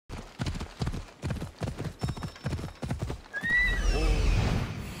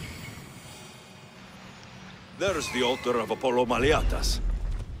There's the altar of Apollo Maliatas.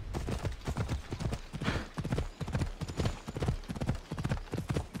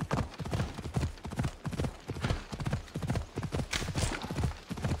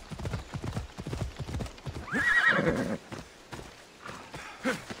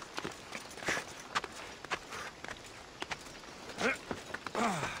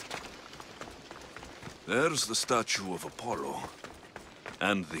 There's the statue of Apollo.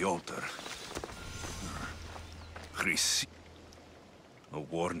 And the altar. A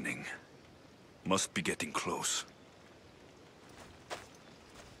warning. Must be getting close.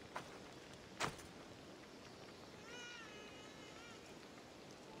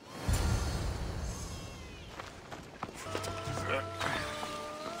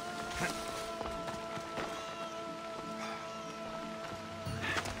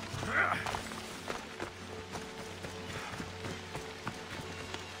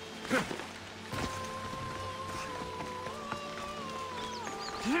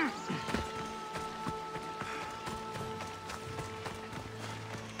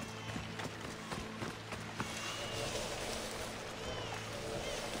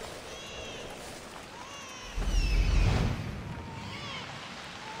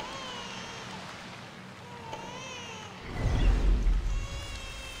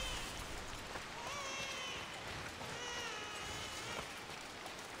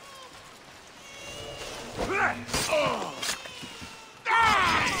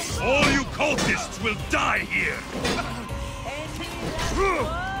 All you cultists will die here!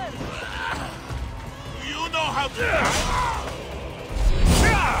 You know how to...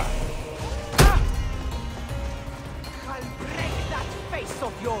 I'll break that face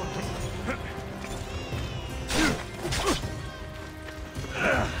of yours!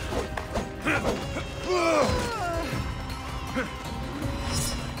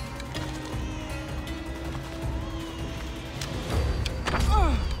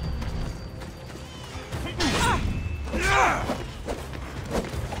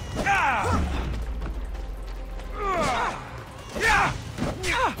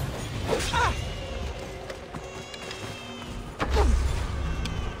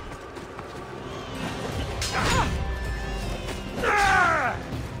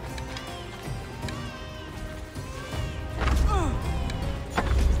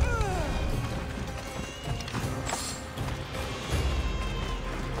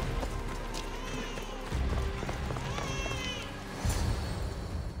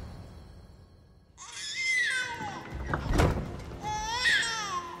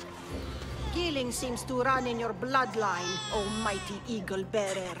 Killing seems to run in your bloodline, oh mighty eagle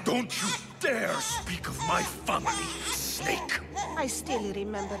bearer. Don't you dare speak of my family, snake! I still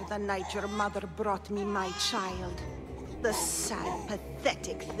remember the night your mother brought me my child. The sad,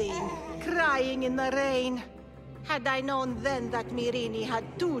 pathetic thing, crying in the rain. Had I known then that Myrrine had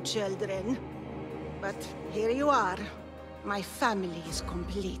 2 children. But here you are. My family is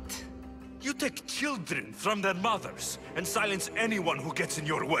complete. You take children from their mothers and silence anyone who gets in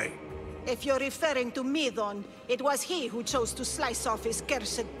your way. If you're referring to Midon, it was he who chose to slice off his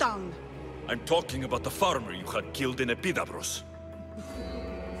cursed tongue. I'm talking about the farmer you had killed in Epidavros.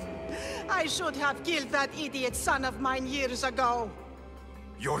 I should have killed that idiot son of mine years ago.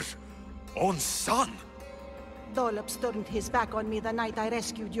 Your own son? Dolops turned his back on me the night I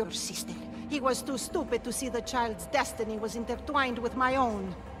rescued your sister. He was too stupid to see the child's destiny was intertwined with my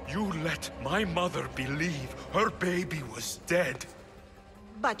own. You let my mother believe her baby was dead.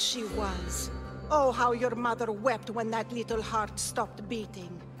 But she was. Oh, how your mother wept when that little heart stopped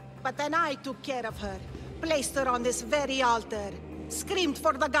beating. But then I took care of her, placed her on this very altar, screamed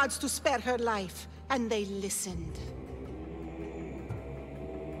for the gods to spare her life, and they listened.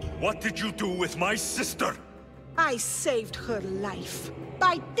 What did you do with my sister? I saved her life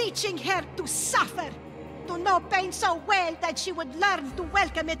by teaching her to suffer, to know pain so well that she would learn to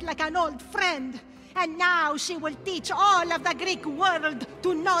welcome it like an old friend. And now she will teach all of the Greek world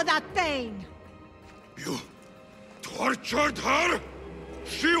to know that pain. You tortured her?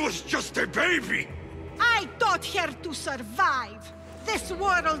 She was just a baby! I taught her to survive. This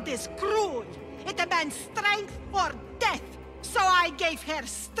world is cruel. It demands strength or death. So I gave her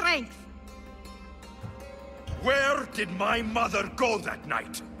strength. Where did my mother go that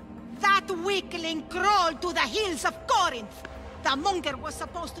night? That weakling crawled to the hills of Corinth. The monger was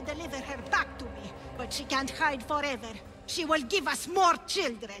supposed to deliver her back to me, but she can't hide forever. She will give us more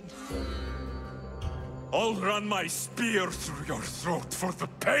children. I'll run my spear through your throat for the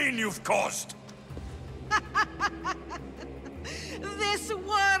pain you've caused! This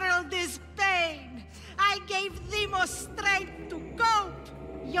world is pain. I gave Demos strength to cope.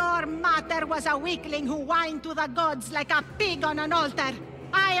 Your mother was a weakling who whined to the gods like a pig on an altar.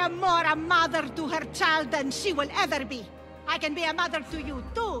 I am more a mother to her child than she will ever be. I can be a mother to you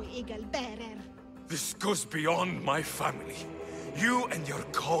too, Eagle Bearer. This goes beyond my family. You and your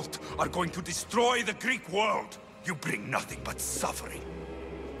cult are going to destroy the Greek world. You bring nothing but suffering.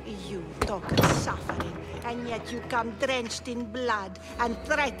 You talk of suffering, and yet you come drenched in blood and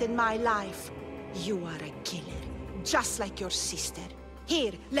threaten my life. You are a killer, just like your sister.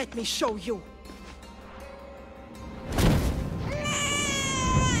 Here, let me show you.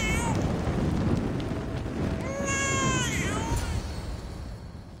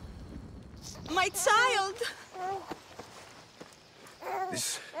 My child!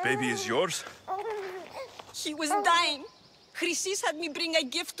 This baby is yours? He was dying. Chrysis had me bring a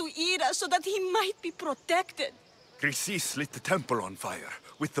gift to Ira so that he might be protected. Chrysis lit the temple on fire,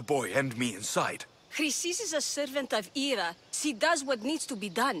 with the boy and me inside. Chrysis is a servant of Ira. She does what needs to be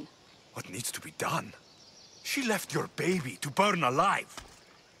done. What needs to be done? She left your baby to burn alive.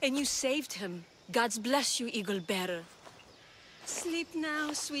 And you saved him. God's bless you, Eagle Bearer. Sleep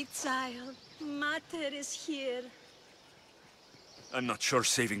now, sweet child. Mater is here. I'm not sure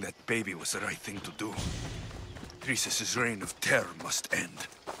saving that baby was the right thing to do. Chrysis' reign of terror must end.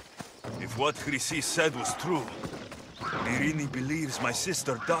 If what Chrysis said was true, Irini believes my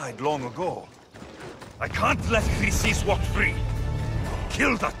sister died long ago. I can't let Chrysis walk free.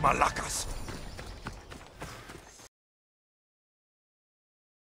 Kill that Malakas!